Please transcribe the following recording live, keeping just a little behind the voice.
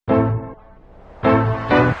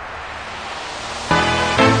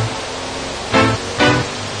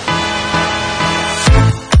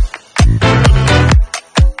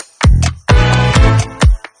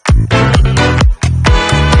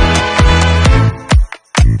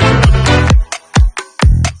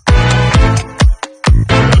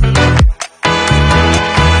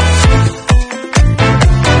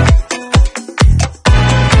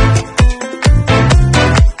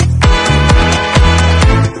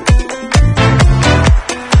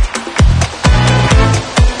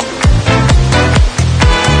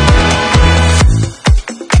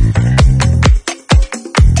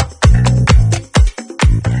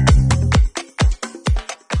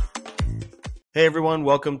Hey everyone,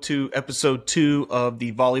 welcome to episode 2 of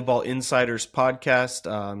the Volleyball Insiders podcast.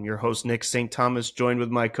 I'm your host, Nick St. Thomas, joined with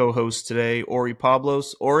my co-host today, Ori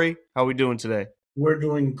Pablos. Ori, how are we doing today? We're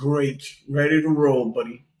doing great. Ready to roll,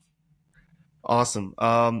 buddy. Awesome.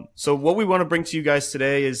 So what we want to bring to you guys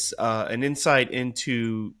today is an insight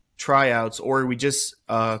into tryouts. Ori, we just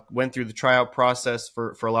went through the tryout process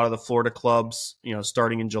for a lot of the Florida clubs,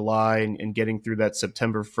 starting in July and getting through that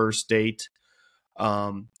September 1st date.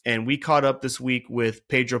 And we caught up this week with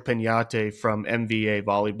Pedro Penate from MVA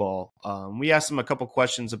Volleyball. We asked him a couple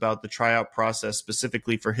questions about the tryout process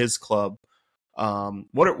specifically for his club.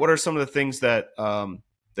 What are some of the things that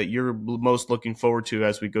you're most looking forward to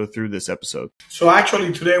as we go through this episode? So,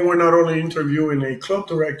 actually, today we're not only interviewing a club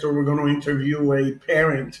director, we're going to interview a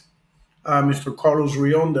parent, Mr. Carlos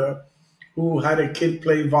Rionda, who had a kid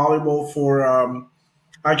play volleyball for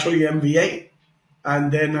actually MVA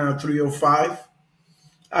and then 305.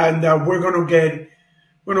 And we're going to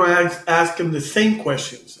ask him the same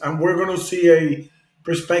questions. And we're going to see a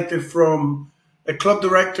perspective from a club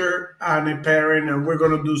director and a parent, and we're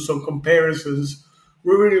going to do some comparisons.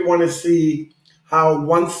 We really want to see how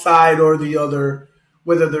one side or the other,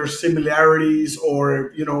 whether there's similarities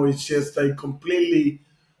or, it's just a completely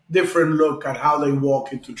different look at how they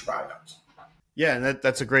walk into tryouts. Yeah, and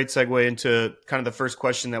that's a great segue into kind of the first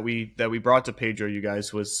question that we brought to Pedro. You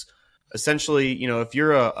guys was essentially, if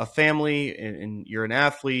you're a family and you're an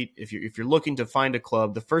athlete, if you're looking to find a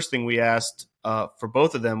club, the first thing we asked for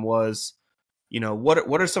both of them was,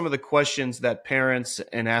 what are some of the questions that parents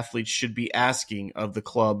and athletes should be asking of the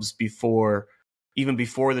clubs even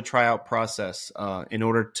before the tryout process, in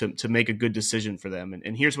order to make a good decision for them.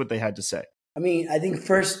 And here's what they had to say. I think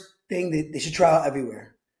first thing they should try out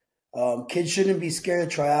everywhere. Kids shouldn't be scared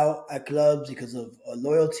to try out at clubs because of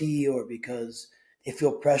loyalty or because they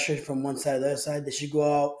feel pressured from one side or the other side. They should go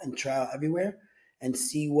out and try out everywhere and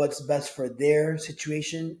see what's best for their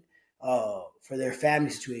situation, for their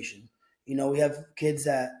family situation. We have kids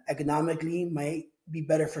that economically might be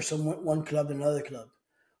better for one club than another club,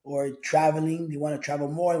 or traveling. They want to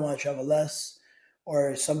travel more, they want to travel less,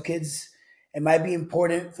 or some kids, it might be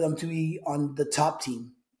important for them to be on the top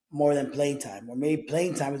team more than playing time, or maybe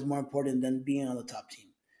playing time is more important than being on the top team.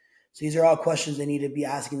 So these are all questions they need to be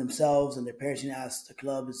asking themselves, and their parents need to ask the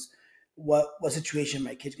club is what situation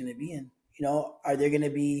my kid's going to be in. Are they going to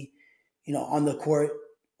be, on the court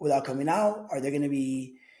without coming out? Are they going to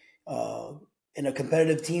be in a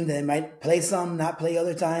competitive team that they might play some, not play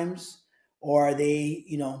other times? Or are they,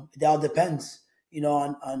 it all depends,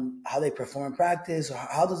 on how they perform in practice, or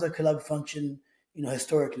how does a club function,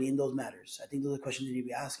 historically in those matters. I think those are questions they need to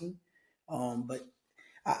be asking. But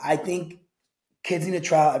I think kids need to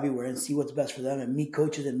try out everywhere and see what's best for them and meet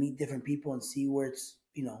coaches and meet different people and see where it's,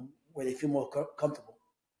 where they feel more comfortable.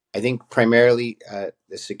 I think primarily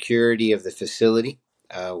the security of the facility,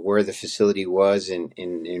 where the facility was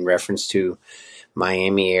in reference to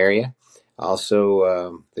Miami area.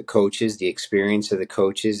 Also, the coaches, the experience of the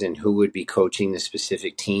coaches, and who would be coaching the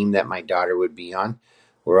specific team that my daughter would be on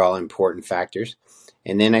were all important factors.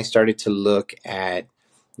 And then I started to look at,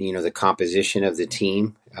 the composition of the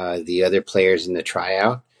team, the other players in the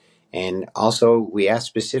tryout. And also we asked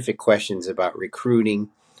specific questions about recruiting,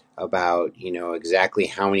 about, exactly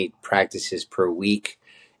how many practices per week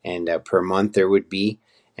and per month there would be,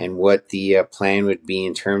 and what the plan would be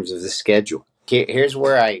in terms of the schedule. Here's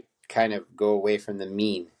where I kind of go away from the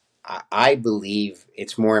mean. I believe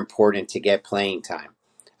it's more important to get playing time.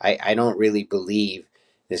 I don't really believe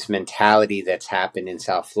this mentality that's happened in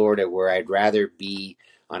South Florida where I'd rather be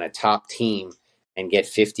on a top team and get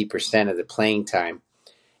 50% of the playing time.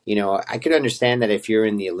 I could understand that if you're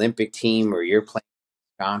in the Olympic team or you're playing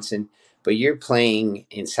in Wisconsin, but you're playing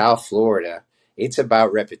in South Florida, it's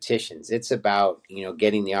about repetitions. It's about,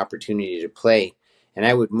 getting the opportunity to play. And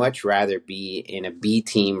I would much rather be in a B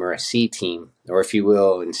team or a C team, or if you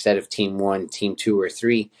will, instead of team one, team two or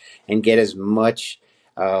three, and get as much,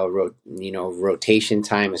 rotation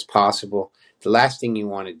time as possible. The last thing you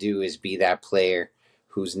want to do is be that player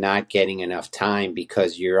who's not getting enough time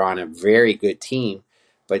because you're on a very good team.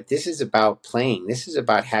 But this is about playing. This is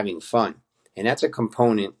about having fun. And that's a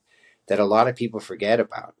component that a lot of people forget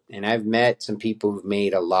about. And I've met some people who've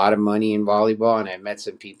made a lot of money in volleyball, and I've met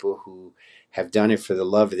some people who have done it for the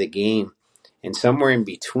love of the game. And somewhere in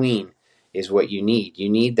between is what you need. You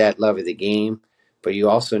need that love of the game, but you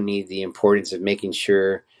also need the importance of making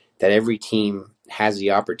sure that every team has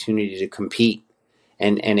the opportunity to compete.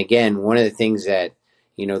 And again, one of the things that,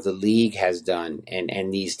 the league has done,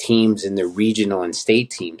 and these teams in the regional and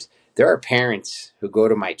state teams, there are parents who go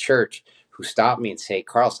to my church who stop me and say,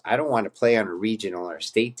 Carlos, I don't want to play on a regional or a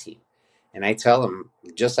state team. And I tell them,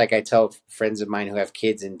 just like I tell friends of mine who have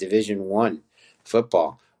kids in Division 1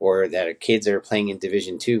 football, or that are kids that are playing in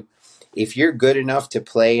Division 2, if you're good enough to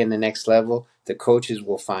play in the next level, the coaches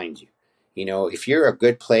will find you. You know, if you're a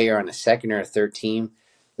good player on a second or a third team,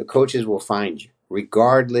 the coaches will find you,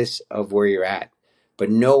 regardless of where you're at. But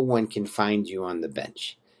no one can find you on the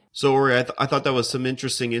bench. So, Ori, I thought that was some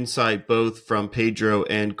interesting insight, both from Pedro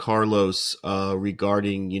and Carlos,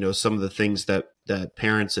 regarding some of the things that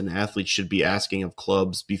parents and athletes should be asking of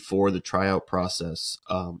clubs before the tryout process.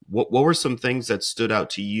 What were some things that stood out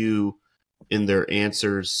to you in their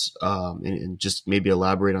answers, and just maybe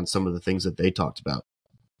elaborate on some of the things that they talked about?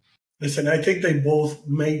 Listen, I think they both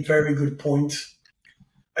made very good points.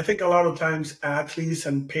 I think a lot of times athletes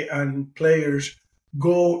and players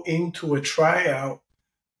go into a tryout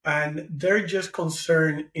and they're just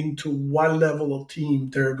concerned into what level of team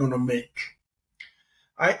they're going to make.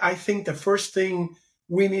 I think the first thing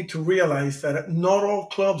we need to realize that not all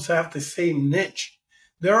clubs have the same niche.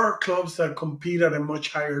 There are clubs that compete at a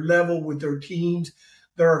much higher level with their teams.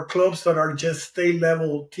 There are clubs that are just state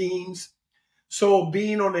level teams. So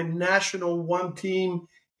being on a national one team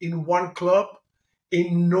in one club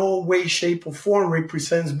in no way, shape, or form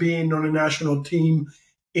represents being on a national team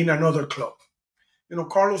in another club.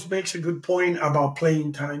 Carlos makes a good point about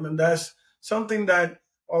playing time, and that's something that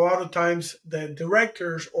a lot of times the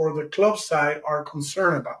directors or the club side are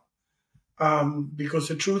concerned about. Because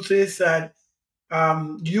the truth is that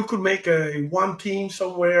you could make a one team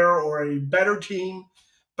somewhere or a better team,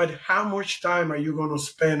 but how much time are you going to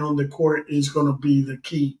spend on the court is going to be the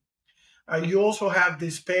key. You also have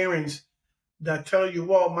these parents that tell you,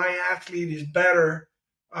 well, my athlete is better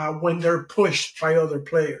when they're pushed by other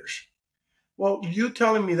players. Well, you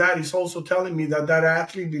telling me that is also telling me that that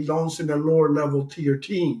athlete belongs in a lower level tier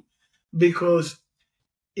team. Because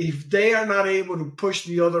if they are not able to push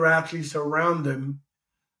the other athletes around them,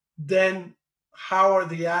 then how are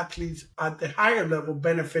the athletes at the higher level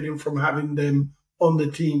benefiting from having them on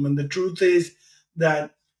the team? And the truth is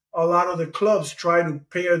that a lot of the clubs try to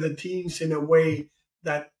pair the teams in a way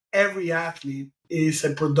that every athlete is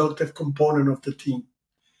a productive component of the team.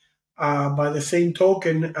 By the same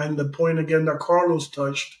token, and the point again that Carlos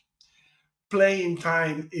touched, playing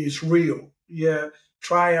time is real. Yeah,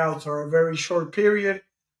 tryouts are a very short period,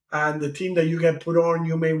 and the team that you get put on,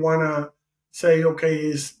 you may want to say, okay,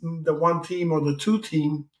 is the one team or the two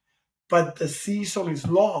team, but the season is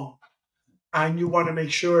long, and you want to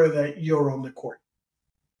make sure that you're on the court.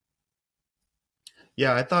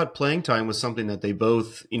 Yeah, I thought playing time was something that they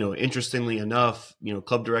both, interestingly enough,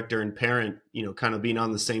 club director and parent, kind of being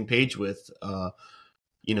on the same page with. I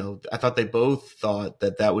thought they both thought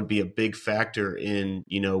that would be a big factor in,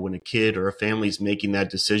 when a kid or a family is making that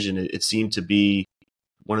decision. It seemed to be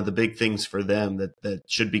one of the big things for them that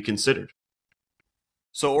should be considered.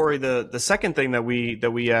 So, Ori, the second thing that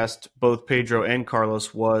we asked both Pedro and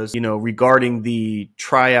Carlos was, regarding the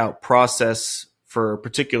tryout process for a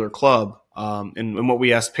particular club. And what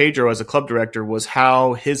we asked Pedro as a club director was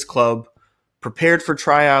how his club prepared for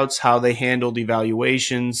tryouts, how they handled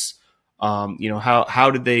evaluations.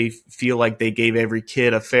 How did they feel like they gave every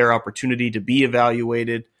kid a fair opportunity to be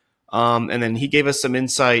evaluated? And then he gave us some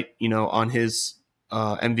insight, on his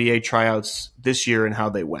MVA tryouts this year and how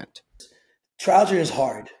they went. Trials are just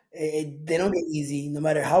hard. They don't get easy. No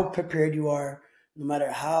matter how prepared you are, no matter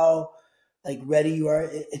how ready you are,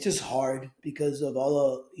 it's just hard because of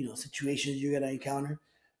all the situations you're gonna encounter.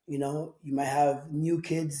 You might have new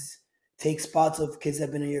kids take spots of kids that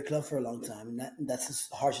have been in your club for a long time, and that's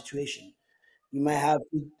a hard situation. You might have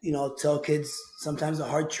to tell kids sometimes the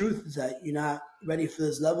hard truth is that you're not ready for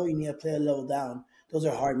this level. You need to play a level down. Those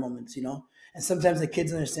are hard moments, and sometimes the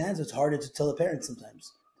kids understand. So it's harder to tell the parents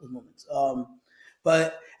sometimes those moments.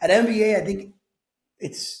 But at NBA, I think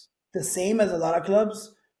it's the same as a lot of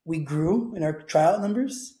clubs. We grew in our tryout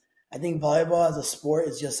numbers. I think volleyball as a sport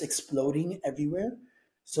is just exploding everywhere.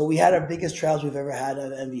 So we had our biggest trials we've ever had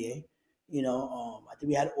at NBA. I think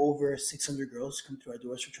we had over 600 girls come through our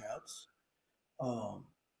doors for tryouts. Um,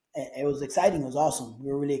 and it was exciting. It was awesome.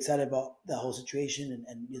 We were really excited about the whole situation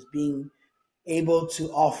and just being able to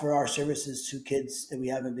offer our services to kids that we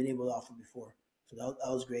haven't been able to offer before. So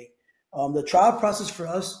that was great. The trial process for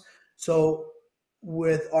us. So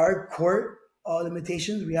with our court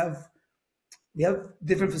limitations, we have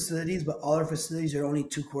different facilities, but all our facilities are only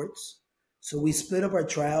two courts. So we split up our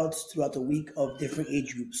tryouts throughout the week of different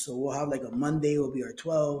age groups. So we'll have like a Monday will be our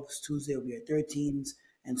 12s, Tuesday will be our 13s,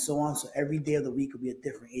 and so on. So every day of the week will be a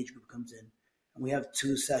different age group comes in. And we have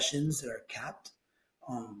two sessions that are capped.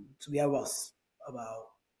 So we have about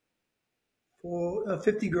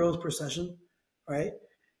 50 girls per session, right?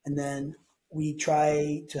 And then we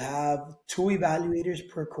try to have 2 evaluators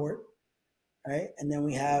per court, right? And then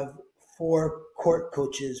we have 4 court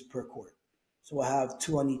coaches per court. So we'll have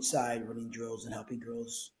 2 on each side running drills and helping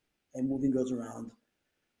girls and moving girls around.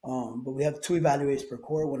 But we have 2 evaluators per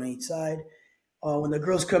court, 1 on each side. When the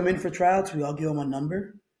girls come in for tryouts, we all give them a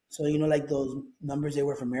number. So, like those numbers they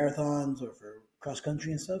wear for marathons or for cross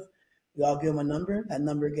country and stuff, we all give them a number. That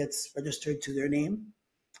number gets registered to their name.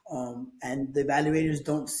 And the evaluators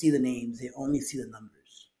don't see the names, they only see the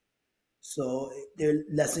numbers. So they're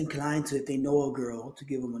less inclined to, if they know a girl, to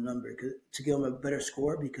give them a number, to give them a better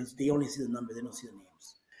score because they only see the number, they don't see the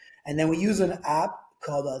names. And then we use an app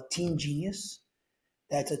called Team Genius.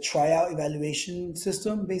 That's a tryout evaluation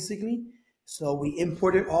system, basically. So we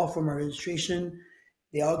import it all from our registration.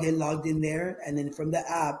 They all get logged in there. And then from the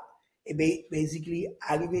app, it basically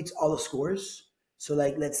aggregates all the scores. So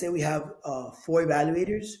like, let's say we have 4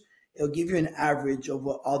 evaluators. It'll give you an average of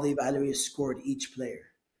what all the evaluators scored each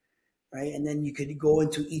player, right? And then you could go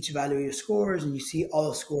into each evaluator scores and you see all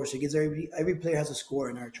the scores. So it gives every player has a score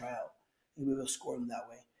in our tryout. And we will score them that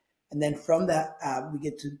way. And then from that app, we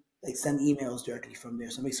get to send emails directly from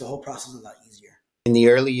there. So it makes the whole process a lot easier. In the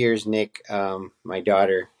early years, Nick, my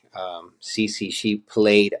daughter, Cece, she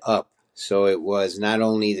played up. So it was not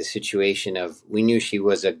only the situation of, we knew she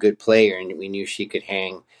was a good player and we knew she could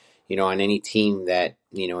hang, on any team that,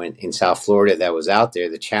 in South Florida that was out there.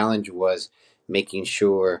 The challenge was making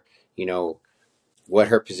sure, what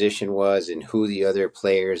her position was and who the other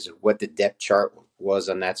players, what the depth chart was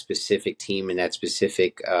on that specific team and that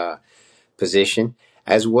specific position,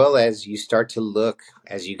 as well as you start to look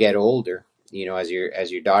as you get older. As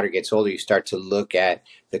your daughter gets older, you start to look at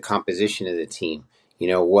the composition of the team.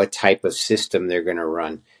 What type of system they're going to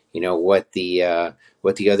run. What the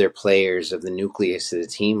other players of the nucleus of the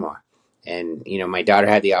team are. And my daughter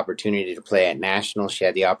had the opportunity to play at nationals. She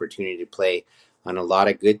had the opportunity to play on a lot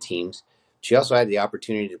of good teams. She also had the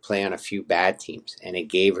opportunity to play on a few bad teams, and it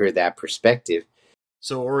gave her that perspective.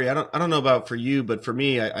 So Ori, I don't know about for you, but for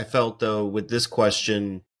me, I felt though with this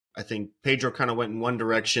question, I think Pedro kind of went in one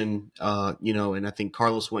direction, and I think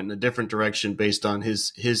Carlos went in a different direction based on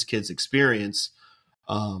his kid's experience.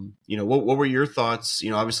 What were your thoughts?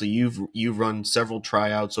 Obviously you've run several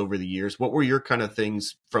tryouts over the years. What were your kind of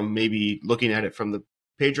things from maybe looking at it from the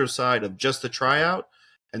Pedro side of just the tryout,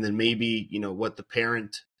 and then maybe what the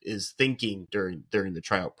parent is thinking during the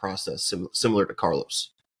tryout process, similar to Carlos?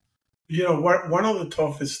 One of the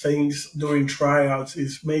toughest things during tryouts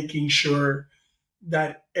is making sure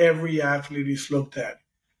that every athlete is looked at.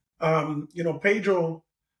 Pedro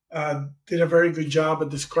did a very good job at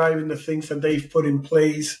describing the things that they've put in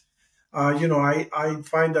place. I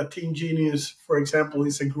find that Team Genius, for example,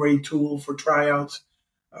 is a great tool for tryouts.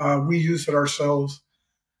 We use it ourselves.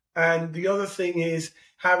 And the other thing is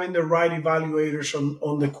having the right evaluators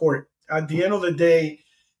on the court. At the end of the day,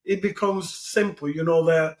 it becomes simple.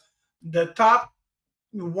 That the top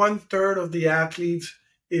 1/3 of the athletes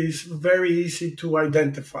is very easy to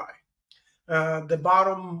identify. The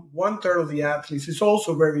bottom 1/3 of the athletes is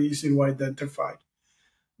also very easy to identify.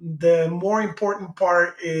 The more important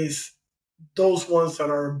part is those ones that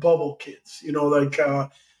are bubble kids,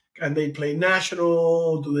 can they play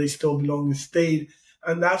national? Do they still belong in state?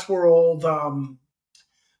 And that's where all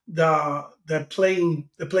the playing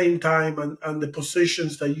time and the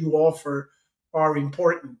positions that you offer are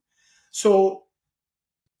important. So,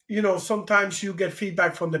 sometimes you get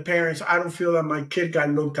feedback from the parents. I don't feel that my kid got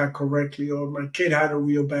looked at correctly, or my kid had a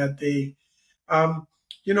real bad day. I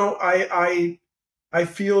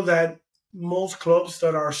feel that most clubs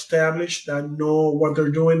that are established, that know what they're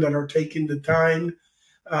doing, that are taking the time,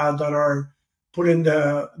 that are putting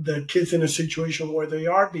the kids in a situation where they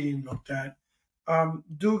are being looked at,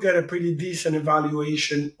 do get a pretty decent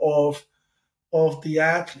evaluation of the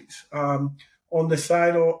athletes. On the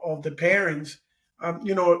side of the parents,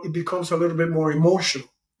 it becomes a little bit more emotional.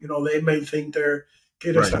 They may think their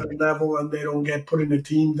kid is at a level and they don't get put in a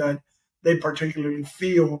team that they particularly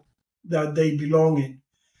feel that they belong in.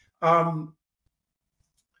 One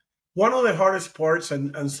of the hardest parts,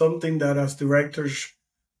 and something that as directors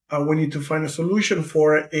we need to find a solution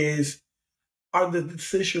for it, is, are the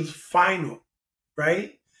decisions final,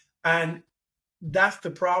 right? And that's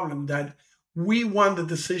the problem, that we want the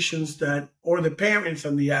decisions or the parents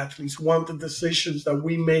and the athletes want the decisions that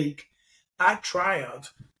we make at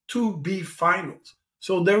tryouts to be finals.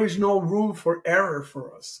 So there is no room for error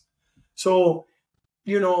for us. So,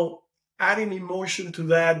 adding emotion to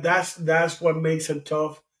that's what makes it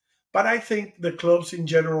tough. But I think the clubs in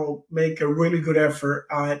general make a really good effort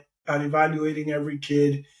at evaluating every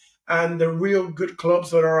kid. And the real good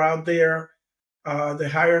clubs that are out there, the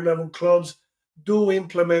higher level clubs do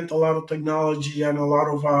implement a lot of technology and a lot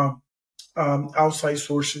of outside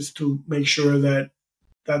sources to make sure that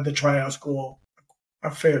the tryouts go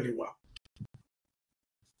fairly well.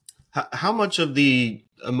 How much of the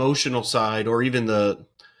emotional side, or even the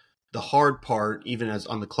hard part, even as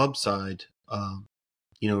on the club side,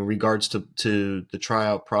 in regards to the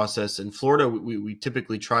tryout process in Florida, we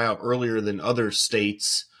typically try out earlier than other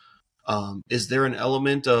states. Is there an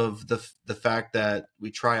element of the fact that we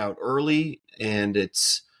try out early and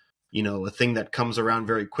it's a thing that comes around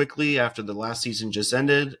very quickly after the last season just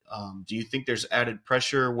ended? Do you think there's added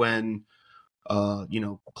pressure when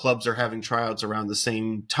clubs are having tryouts around the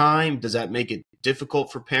same time? Does that make it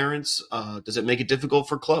difficult for parents? Does it make it difficult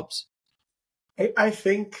for clubs? I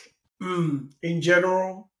think in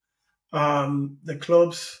general, the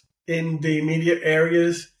clubs in the immediate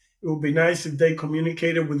areas, it would be nice if they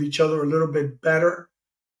communicated with each other a little bit better,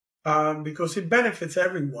 because it benefits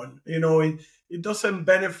everyone. It doesn't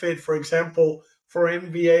benefit, for example, for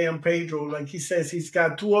MVA and Pedro, like he says, he's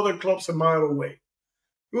got two other clubs a mile away.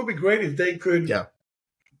 It would be great if they could, Yeah.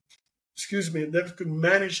 they could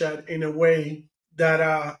manage that in a way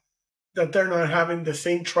that that they're not having the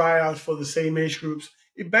same tryouts for the same age groups.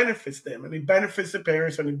 It benefits them, and it benefits the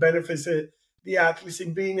parents, and it benefits the athletes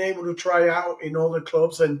in being able to try out in all the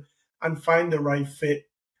clubs and find the right fit.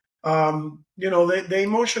 The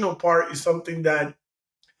emotional part is something that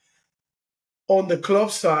on the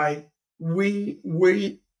club side, we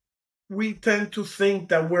tend to think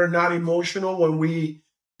that we're not emotional when we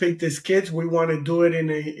pick these kids. We want to do it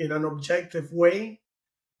in an objective way.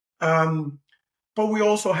 But we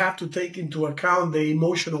also have to take into account the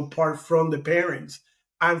emotional part from the parents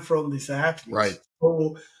and from these athletes. Right.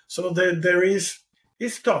 So there is,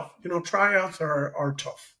 it's tough. Tryouts are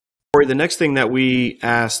tough. Corey, the next thing that we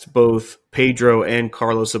asked both Pedro and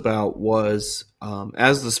Carlos about was,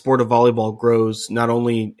 as the sport of volleyball grows, not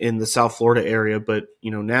only in the South Florida area, but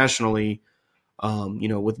nationally,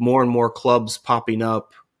 with more and more clubs popping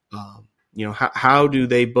up, how do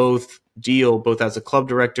they both deal, both as a club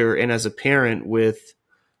director and as a parent, with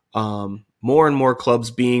more and more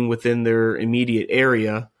clubs being within their immediate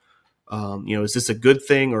area? Is this a good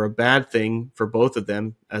thing or a bad thing for both of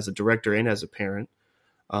them, as a director and as a parent?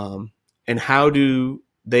 And how do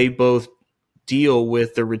they both deal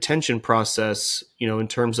with the retention process, in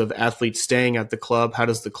terms of athletes staying at the club? How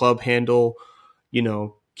does the club handle,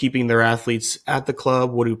 keeping their athletes at the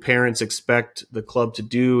club? What do parents expect the club to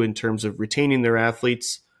do in terms of retaining their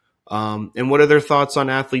athletes? And what are their thoughts on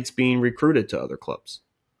athletes being recruited to other clubs?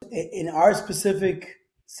 In our specific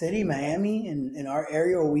city, Miami, in our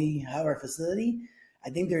area where we have our facility, I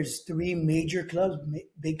think there's three major clubs,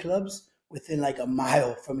 big clubs, within like a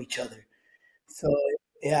mile from each other. So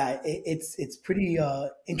yeah, it's pretty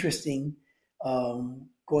interesting,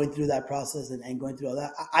 going through that process and going through all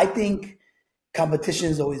that. I think competition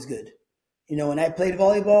is always good. When I played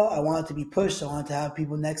volleyball, I wanted to be pushed. I wanted to have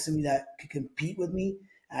people next to me that could compete with me.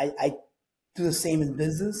 I do the same in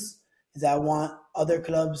business. Is I want other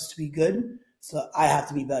clubs to be good, so I have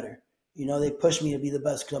to be better. They push me to be the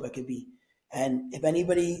best club I could be. And if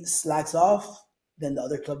anybody slacks off, then the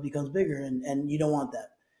other club becomes bigger, and you don't want that.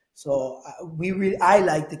 So I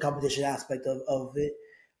like the competition aspect of it.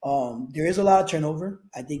 There is a lot of turnover.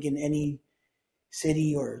 I think in any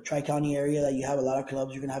city or tri-county area that you have a lot of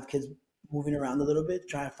clubs, you're gonna have kids moving around a little bit,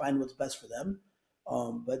 trying to find what's best for them.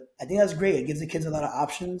 But I think that's great. It gives the kids a lot of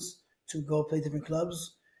options to go play different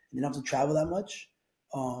clubs, and they don't have to travel that much.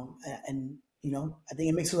 And I think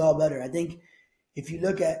it makes it all better. I think if you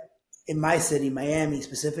look at in my city, Miami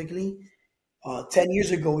specifically, 10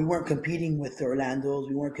 years ago, we weren't competing with the Orlandos.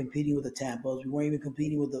 We weren't competing with the Tampas. We weren't even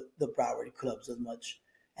competing with the Broward clubs as much.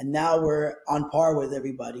 And now we're on par with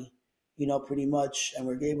everybody, pretty much. And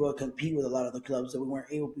we're able to compete with a lot of the clubs that we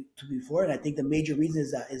weren't able to before. And I think the major reason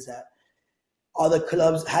is that all the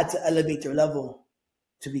clubs had to elevate their level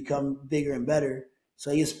to become bigger and better.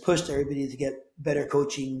 So he just pushed everybody to get better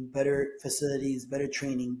coaching, better facilities, better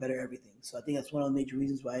training, better everything. So I think that's one of the major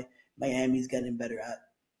reasons why Miami's getting better at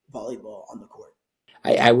volleyball on the court.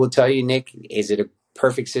 I will tell you, Nick, is it a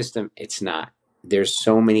perfect system? It's not. There's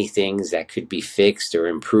so many things that could be fixed or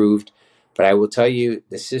improved, but I will tell you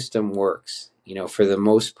the system works. For the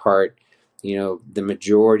most part, the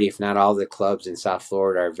majority, if not all the clubs in South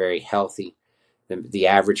Florida are very healthy. The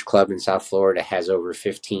average club in South Florida has over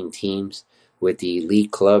 15 teams, with the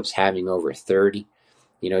elite clubs having over 30.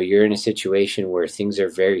 You're in a situation where things are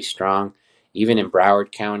very strong. Even in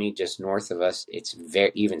Broward County, just north of us, it's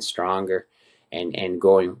very even stronger. And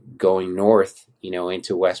going north,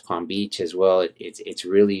 into West Palm Beach as well, it's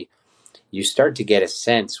really, you start to get a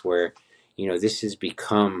sense where, this has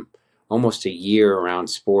become almost a year-round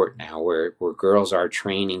sport now, where girls are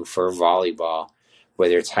training for volleyball,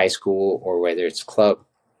 whether it's high school or whether it's club,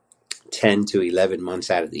 10 to 11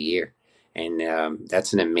 months out of the year. And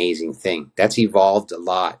that's an amazing thing. That's evolved a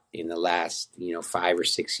lot in the last 5 or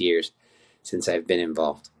 6 years since I've been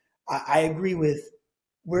involved. I agree with.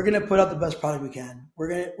 We're gonna put out the best product we can.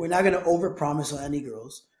 We're not gonna overpromise on any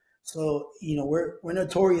girls. So we're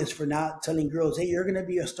notorious for not telling girls, hey, you're gonna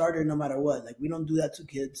be a starter no matter what. Like we don't do that to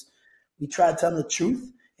kids. We try to tell them the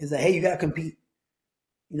truth is that hey, you gotta compete.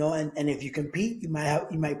 And if you compete, you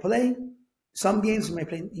might play some games,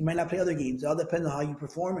 you might not play other games. It all depends on how you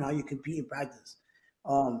perform and how you compete in practice.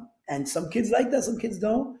 And some kids like that, some kids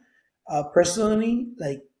don't. Personally,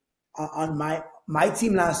 like on my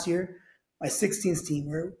team last year, my 16s team,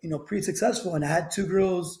 we're pretty successful, and I had two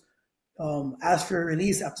girls ask for a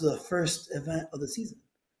release after the first event of the season.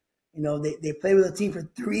 They played with the team for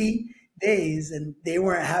 3 days, and they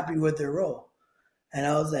weren't happy with their role. And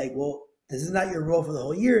I was like, well, this is not your role for the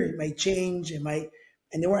whole year. It might change. And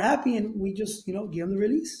they weren't happy, and we just give them the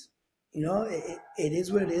release. It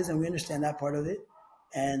is what it is, and we understand that part of it.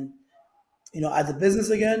 And as a business,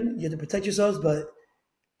 again, you have to protect yourselves, but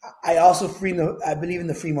I also I believe in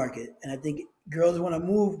the free market, and I think girls want to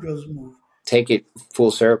move, girls move. Take it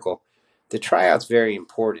full circle. The tryout's very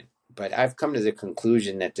important, but I've come to the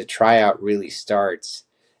conclusion that the tryout really starts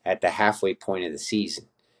at the halfway point of the season.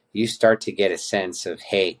 You start to get a sense of,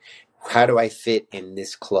 hey, how do I fit in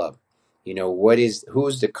this club?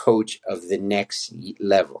 Who's the coach of the next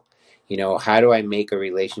level? How do I make a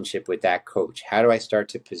relationship with that coach? How do I start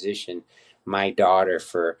to position my daughter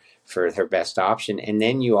for her best option? And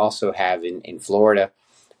then you also have in Florida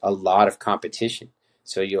a lot of competition.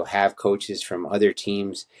 So you'll have coaches from other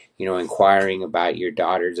teams, inquiring about your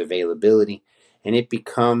daughter's availability, and it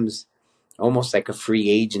becomes almost like a free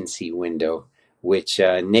agency window, which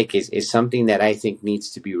Nick is something that I think needs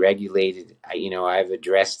to be regulated. I've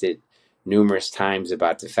addressed it numerous times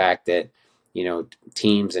about the fact that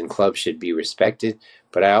teams and clubs should be respected,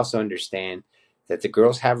 but I also understand that the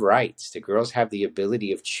girls have rights. The girls have the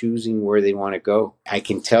ability of choosing where they want to go. I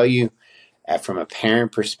can tell you, from a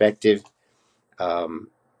parent perspective,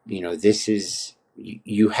 this is,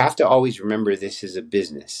 you have to always remember this is a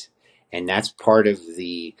business, and that's part of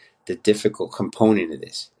the difficult component of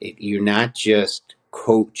this. You're not just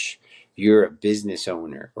coach, you're a business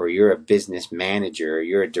owner, or you're a business manager, or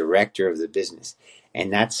you're a director of the business.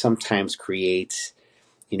 And that sometimes creates,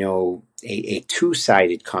 a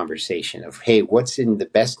two-sided conversation of, hey, what's in the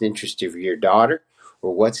best interest of your daughter,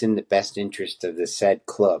 or what's in the best interest of the said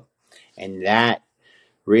club? And that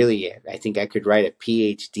really, I think I could write a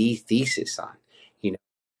PhD thesis on,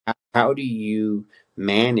 how do you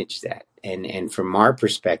manage that? And from our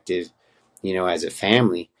perspective, as a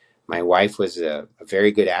family, my wife was a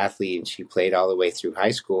very good athlete, and she played all the way through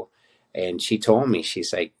high school. And she told me,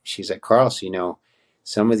 she's like, Carlos,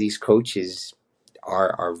 some of these coaches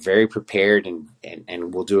are very prepared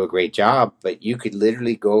and will do a great job, but you could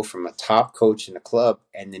literally go from a top coach in a club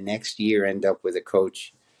and the next year end up with a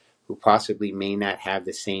coach who possibly may not have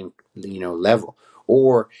the same level,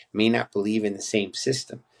 or may not believe in the same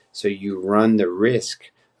system. So you run the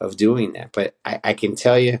risk of doing that. But I can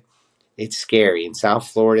tell you, it's scary. In South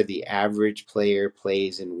Florida, the average player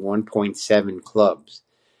plays in 1.7 clubs,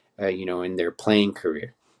 in their playing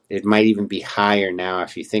career. It might even be higher now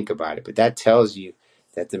if you think about it. But that tells you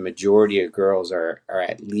that the majority of girls are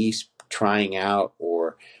at least trying out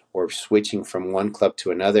or switching from one club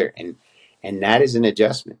to another, and that is an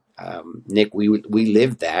adjustment. Nick, we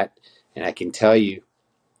lived that, and I can tell you,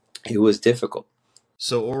 it was difficult.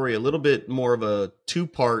 So, Ori, a little bit more of a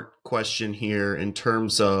two-part question here in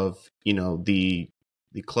terms of, the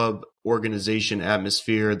club organization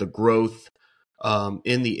atmosphere, the growth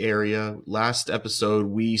in the area. Last episode,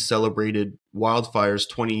 we celebrated Wildfire's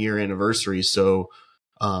 20-year anniversary. So,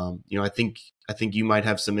 I think you might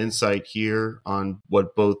have some insight here on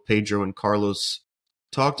what both Pedro and Carlos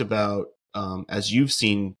talked about, as you've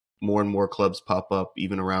seen more and more clubs pop up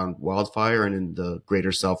even around Wildfire and in the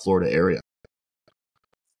greater South Florida area.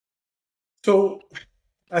 So,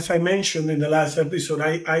 as I mentioned in the last episode,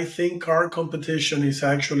 I think our competition is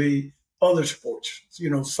actually other sports,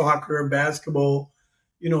 soccer, basketball,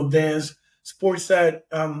 dance, sports that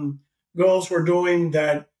girls were doing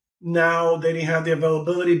that now they didn't have the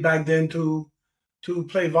availability back then to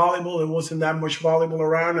play volleyball. There wasn't that much volleyball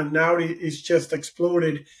around, and now it's just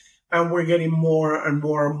exploded, and we're getting more and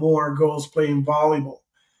more and more girls playing volleyball.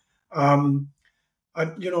 Um,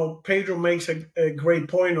 Pedro makes a great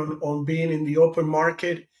point on being in the open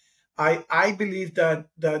market. I believe that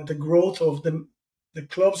the growth of the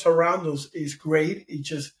clubs around us is great. It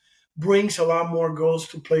just brings a lot more girls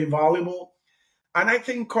to play volleyball. And I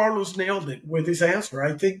think Carlos nailed it with his answer.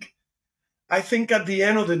 I think at the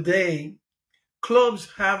end of the day, clubs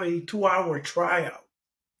have a 2 hour tryout,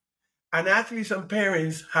 and athletes and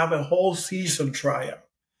parents have a whole season tryout.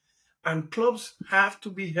 And clubs have to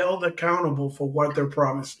be held accountable for what they're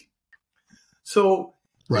promising. So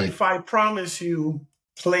Right. if I promise you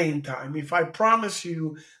playing time, if I promise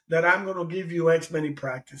you that I'm going to give you X many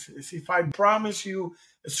practices, if I promise you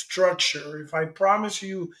a structure, if I promise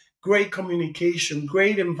you great communication,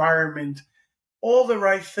 great environment, all the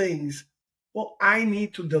right things, well, I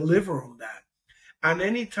need to deliver on that. And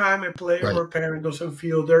anytime a player Right. or parent doesn't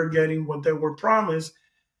feel they're getting what they were promised,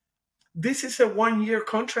 this is a 1 year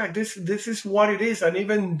contract. This is what it is. And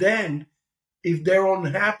even then, if they're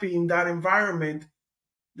unhappy in that environment,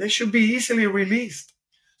 they should be easily released.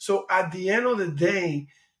 So at the end of the day,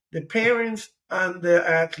 the parents and the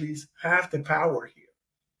athletes have the power here.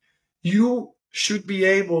 You should be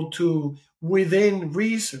able to, within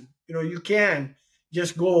reason, you can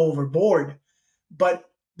just go overboard. But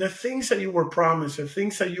the things that you were promised, the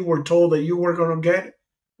things that you were told that you were going to get,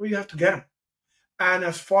 well, you have to get them. And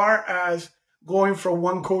as far as going from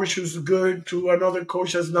one coach who's good to another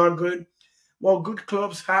coach that's not good, well, good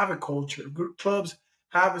clubs have a culture. Good clubs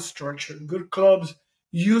have a structure. Good clubs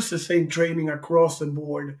use the same training across the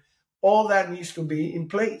board. All that needs to be in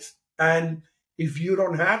place. And if you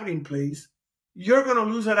don't have it in place, you're going to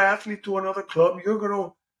lose that athlete to another club.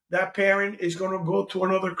 That parent is going to go to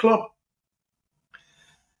another club.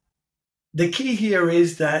 The key here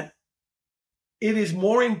is that it is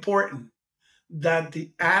more important that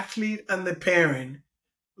the athlete and the parent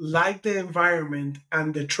like the environment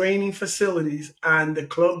and the training facilities and the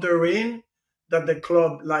club they're in, that the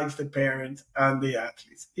club likes the parents and the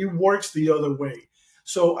athletes. It works the other way.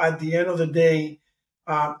 So at the end of the day,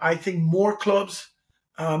 I think more clubs,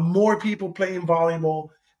 more people playing volleyball,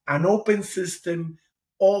 an open system,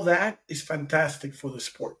 all that is fantastic for the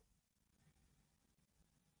sport.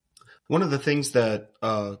 One of the things that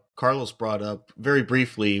Carlos brought up very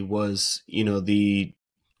briefly was, the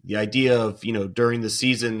idea of, during the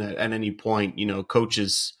season at any point,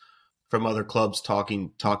 coaches from other clubs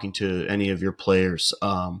talking to any of your players.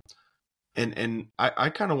 And I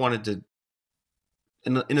kind of wanted to,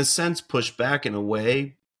 in a sense, push back in a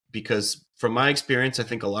way, because from my experience, I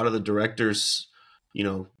think a lot of the directors,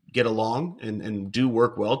 get along and do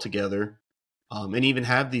work well together. And even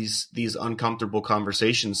have these uncomfortable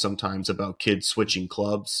conversations sometimes about kids switching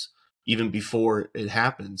clubs even before it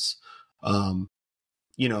happens. I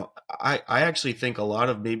actually think a lot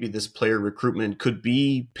of maybe this player recruitment could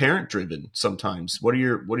be parent driven sometimes. What are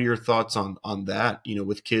your thoughts on that?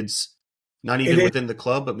 With kids, not even within the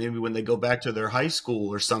club, but maybe when they go back to their high school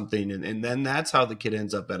or something, and then that's how the kid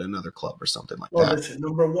ends up at another club or something like that. Listen,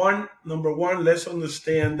 number one, let's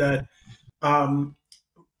understand that club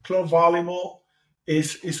volleyball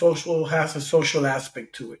is also has a social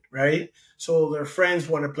aspect to it, right? So their friends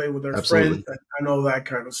want to play with their Absolutely. friends and all that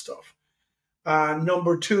kind of stuff.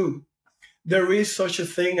 Number two, there is such a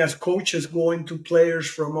thing as coaches going to players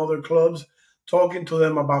from other clubs, talking to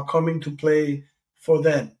them about coming to play for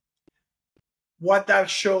them. What that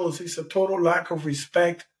shows is a total lack of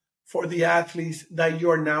respect for the athletes that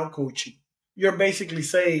you're now coaching. You're basically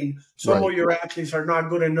saying some of your athletes are not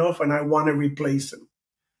good enough and I want to replace them.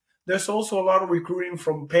 There's also a lot of recruiting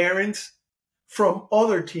from parents from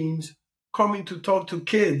other teams coming to talk to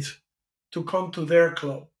kids to come to their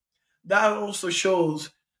club. That also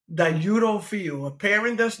shows that you don't feel, a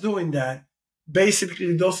parent that's doing that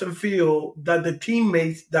basically doesn't feel that the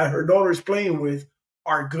teammates that her daughter is playing with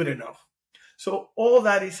are good enough. So all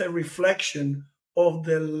that is a reflection of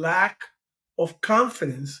the lack of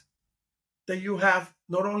confidence that you have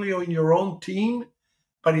not only on your own team,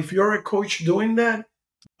 but if you're a coach doing that,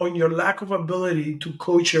 on your lack of ability to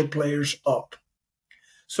coach your players up.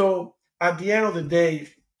 So at the end of the day,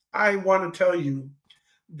 I want to tell you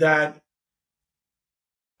that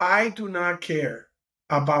I do not care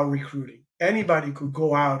about recruiting. Anybody could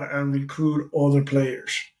go out and recruit other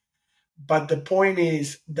players. But the point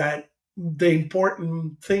is that the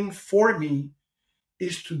important thing for me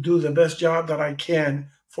is to do the best job that I can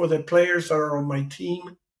for the players that are on my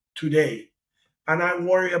team today. And I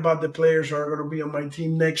worry about the players that are going to be on my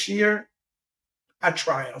team next year at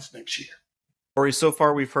tryouts next year. Corey, so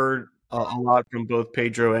far we've heard a lot from both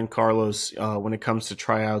Pedro and Carlos when it comes to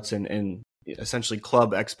tryouts and essentially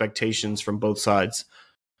club expectations from both sides.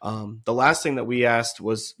 The last thing that we asked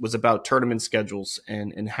was about tournament schedules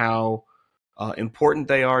and how important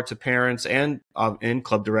they are to parents and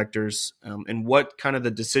club directors, and what kind of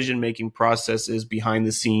the decision-making process is behind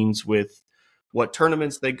the scenes with what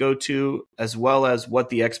tournaments they go to, as well as what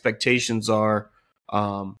the expectations are,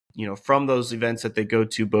 from those events that they go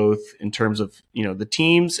to, both in terms of, the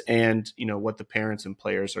teams and, what the parents and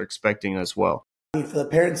players are expecting as well. I mean, for the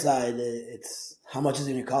parent side, it's how much is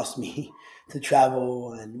it going to cost me to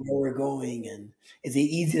travel and where we're going, and is it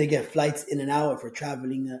easy to get flights in and out if we're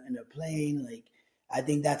traveling in a plane? Like, I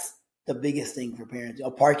think that's the biggest thing for parents.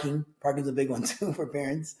 Parking's a big one too for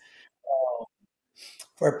parents.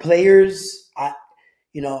 For players,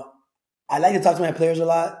 you know, I like to talk to my players a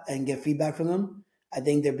lot and get feedback from them. I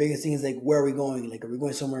think their biggest thing is like, where are we going? Like, are we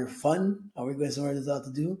going somewhere fun? Are we going somewhere there's a lot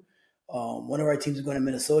to do? One of our teams is going to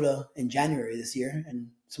Minnesota in January this year, and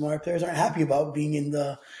some of our players aren't happy about being in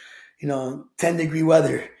the 10-degree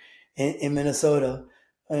weather in Minnesota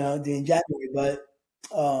during January. But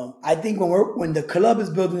I think when the club is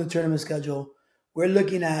building the tournament schedule, we're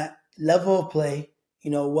looking at level of play.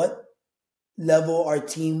 What level our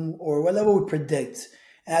team or what level we predict.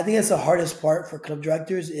 And I think that's the hardest part for club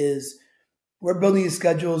directors is we're building these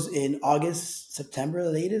schedules in August, September,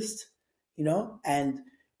 the latest, and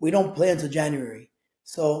we don't play until January.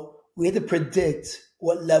 So we have to predict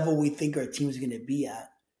what level we think our team is going to be at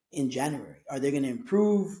in January. Are they going to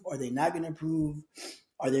improve? Are they not going to improve?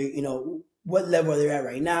 Are they, what level are they at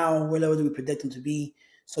right now? What level do we predict them to be?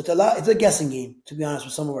 So it's a guessing game, to be honest,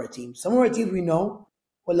 with some of our teams. Some of our teams we know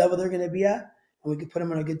what level they're going to be at, and we can put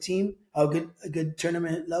them on a good team, a good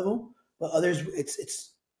tournament level. But others,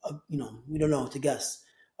 it's we don't know, to guess.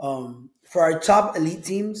 For our top elite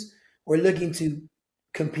teams, we're looking to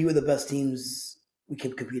compete with the best teams we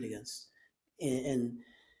can compete against, and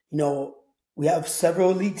we have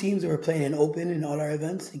several elite teams that are playing in open in all our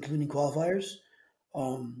events, including qualifiers.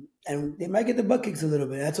 And they might get the butt kicks a little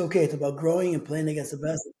bit. That's okay. It's about growing and playing against the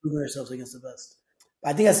best, and proving ourselves against the best. But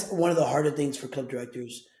I think that's one of the harder things for club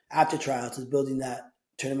directors after tryouts is building that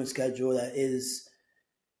tournament schedule that is,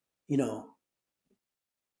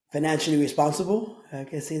 financially responsible. I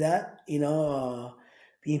can say that,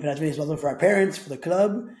 being financially responsible for our parents, for the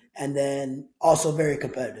club, and then also very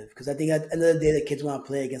competitive. Because I think at the end of the day, the kids want to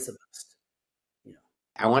play against the best.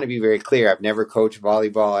 I want to be very clear. I've never coached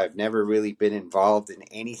volleyball. I've never really been involved in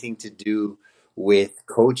anything to do with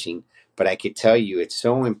coaching, but I could tell you it's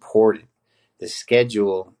so important. The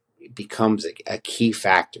schedule becomes a key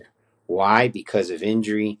factor. Why? Because of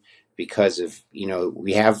injury, because of,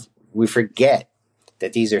 we forget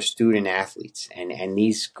that these are student athletes, and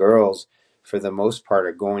these girls, for the most part,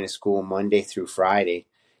 are going to school Monday through Friday,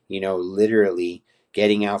 literally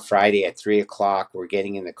getting out Friday at 3:00. We're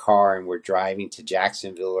getting in the car and we're driving to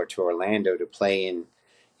Jacksonville or to Orlando to play in,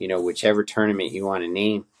 whichever tournament you want to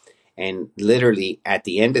name. And literally at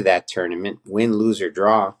the end of that tournament, win, lose, or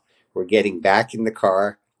draw, we're getting back in the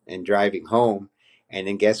car and driving home. And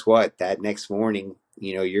then guess what? That next morning,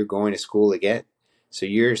 you're going to school again. So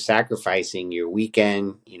you're sacrificing your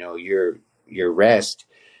weekend, your rest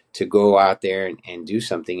to go out there and do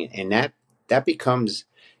something. And that becomes,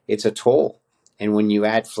 it's a toll. And when you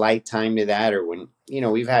add flight time to that, or when,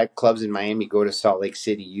 we've had clubs in Miami go to Salt Lake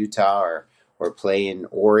City, Utah, or play in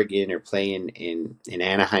Oregon, or play in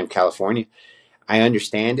Anaheim, California, I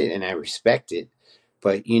understand it and I respect it.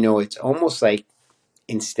 But, it's almost like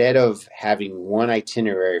instead of having one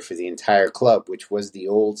itinerary for the entire club, which was the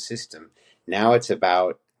old system, now it's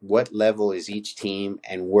about what level is each team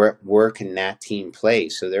and where can that team play.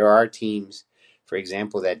 So there are teams, for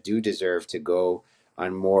example, that do deserve to go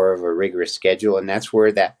on more of a rigorous schedule. And that's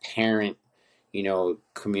where that parent,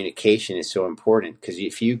 communication is so important. Because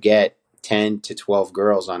if you get 10 to 12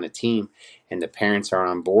 girls on a team and the parents are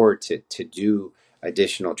on board to do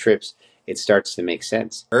additional trips, it starts to make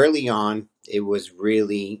sense. Early on, it was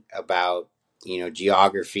really about,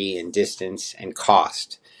 geography and distance and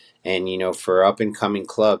cost. And, for up and coming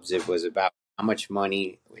clubs, it was about how much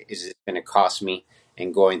money is it going to cost me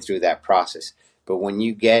and going through that process. But when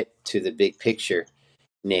you get to the big picture,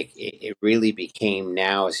 Nick, it really became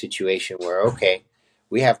now a situation where, okay,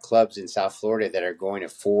 we have clubs in South Florida that are going to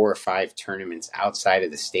 4 or 5 tournaments outside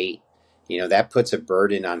of the state. That puts a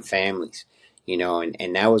burden on families,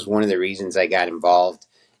 and that was one of the reasons I got involved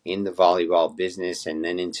in the volleyball business and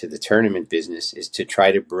then into the tournament business, is to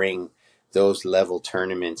try to bring those level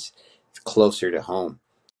tournaments closer to home.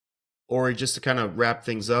 Or just to kind of wrap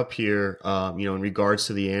things up here, in regards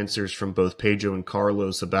to the answers from both Pedro and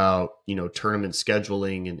Carlos about, tournament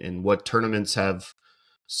scheduling and what tournaments have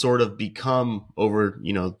sort of become over,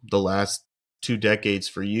 the last 2 decades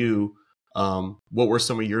for you. What were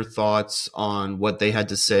some of your thoughts on what they had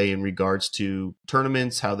to say in regards to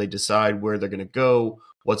tournaments, how they decide where they're going to go,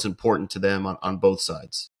 what's important to them on both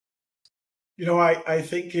sides? I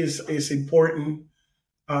think is important.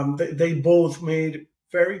 They both made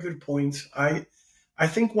very good points. I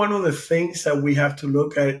think one of the things that we have to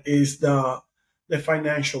look at is the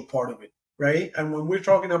financial part of it, right? And when we're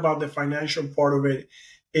talking about the financial part of it,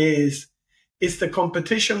 is the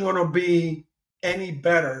competition going to be any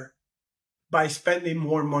better by spending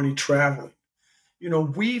more money traveling?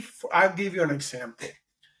 I'll give you an example.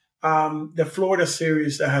 The Florida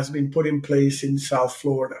series that has been put in place in South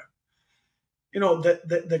Florida.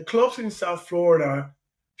 The clubs in South Florida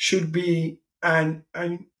should be, and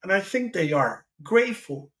I think they are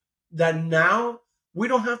grateful that now we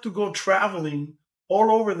don't have to go traveling all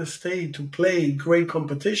over the state to play great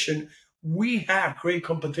competition. We have great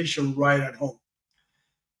competition right at home.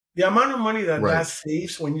 The amount of money that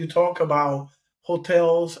saves when you talk about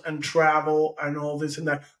hotels and travel and all this and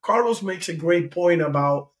that. Carlos makes a great point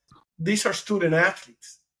about these are student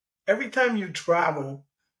athletes. Every time you travel,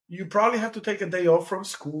 you probably have to take a day off from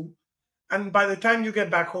school. And by the time you get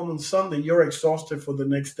back home on Sunday, you're exhausted for the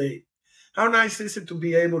next day. How nice is it to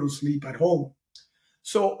be able to sleep at home?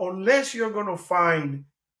 So unless you're going to find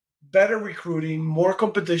better recruiting, more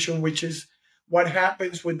competition, which is what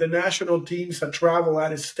happens with the national teams that travel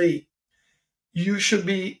out of state, you should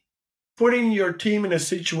be putting your team in a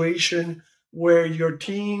situation where your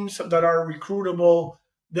teams that are recruitable,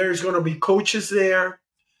 there's going to be coaches there.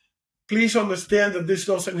 Please understand that this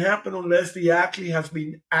doesn't happen unless the athlete has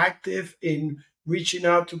been active in reaching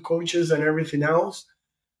out to coaches and everything else.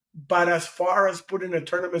 But as far as putting a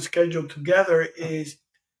tournament schedule together is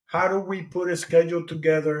how do we put a schedule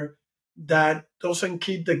together that doesn't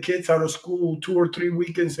keep the kids out of school 2 or 3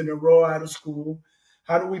 weekends in a row out of school?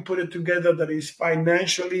 How do we put it together that is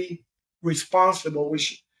financially responsible,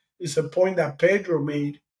 which is a point that Pedro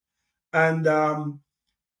made. And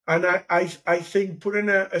I think putting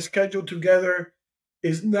a schedule together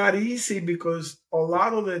is not easy because a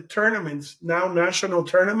lot of the tournaments, now national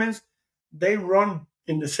tournaments, they run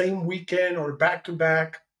in the same weekend or back to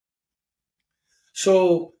back.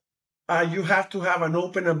 So you have to have an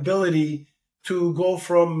open ability to go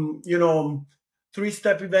from,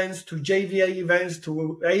 3-step events to JVA events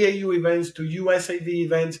to AAU events to USAV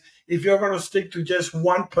events. If you're going to stick to just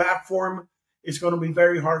one platform, it's going to be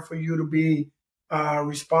very hard for you to be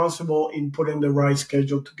responsible in putting the right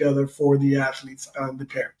schedule together for the athletes and the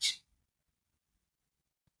parents.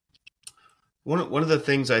 One of the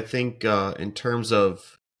things I think in terms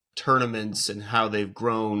of tournaments and how they've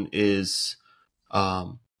grown is,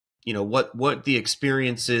 what the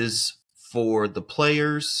experience is for the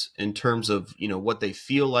players in terms of, what they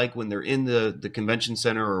feel like when they're in the convention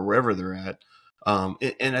center or wherever they're at.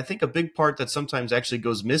 And I think a big part that sometimes actually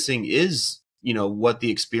goes missing is, what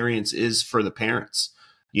the experience is for the parents.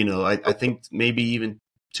 I think maybe even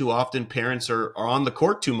too often parents are on the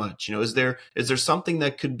court too much. Is there something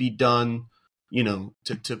that could be done,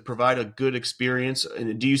 to provide a good experience?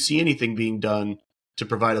 And do you see anything being done to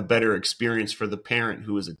provide a better experience for the parent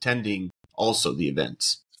who is attending also the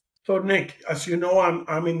events? So Nick, as you know,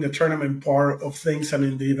 I'm in the tournament part of things and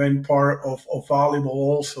in the event part of volleyball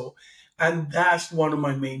also. And that's one of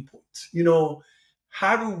my main points.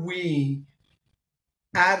 How do we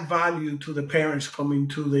add value to the parents coming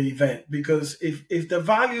to the event? Because if the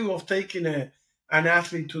value of taking an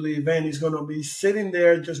athlete to the event is going to be sitting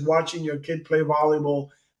there just watching your kid play volleyball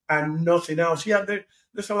and nothing else,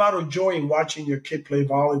 there's a lot of joy in watching your kid play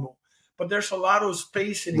volleyball, but there's a lot of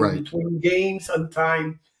spacing in between games and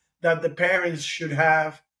time that the parents should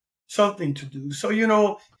have something to do. So,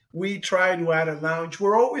 we try to add a lounge.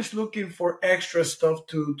 We're always looking for extra stuff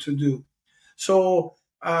to do. So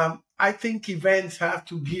I think events have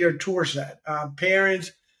to gear towards that.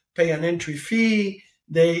 Parents pay an entry fee.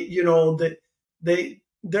 There's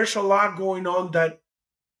a lot going on that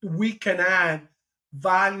we can add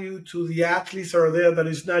value to the athletes that are there that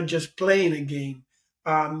is not just playing a game.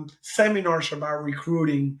 Seminars about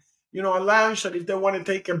recruiting, a lounge that if they want to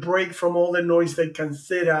take a break from all the noise, they can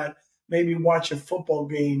sit at, maybe watch a football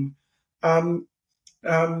game,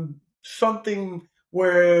 something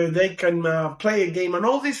where they can play a game. And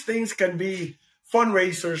all these things can be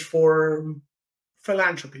fundraisers for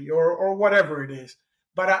philanthropy or whatever it is.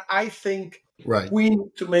 But I think we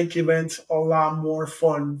need to make events a lot more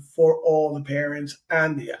fun for all the parents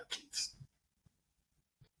and the athletes.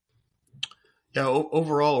 Yeah,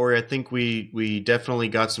 overall, Ori, I think we definitely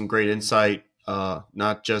got some great insight,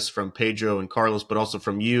 not just from Pedro and Carlos, but also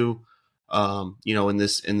from you. In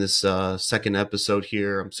this second episode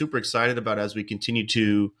here, I'm super excited about as we continue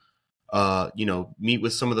to meet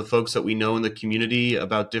with some of the folks that we know in the community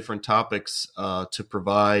about different topics to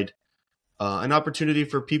provide an opportunity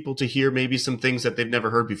for people to hear maybe some things that they've never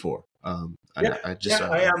heard before. I'm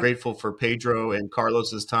grateful for Pedro and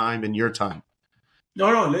Carlos's time and your time.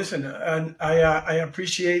 No, listen, and I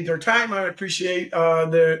appreciate their time. I appreciate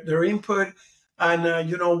their input, and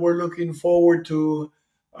we're looking forward to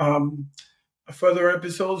further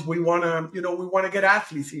episodes. We want to get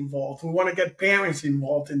athletes involved. We want to get parents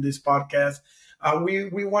involved in this podcast.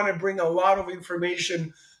 We want to bring a lot of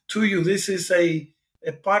information to you. This is a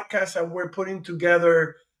podcast that we're putting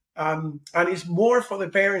together, and it's more for the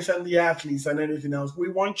parents and the athletes than anything else. We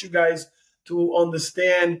want you guys to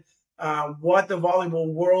understand what the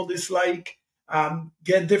volleyball world is like,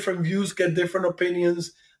 get different views, get different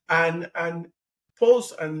opinions, and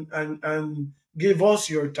post and give us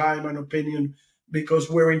your time and opinion because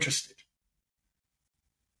we're interested.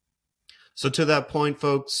 So to that point,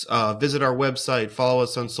 folks, visit our website, follow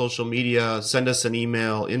us on social media, send us an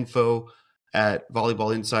email,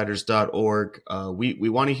 info@volleyballinsiders.org. We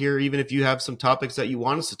want to hear, even if you have some topics that you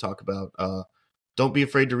want us to talk about. Don't be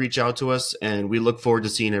afraid to reach out to us, and we look forward to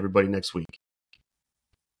seeing everybody next week.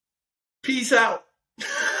 Peace out.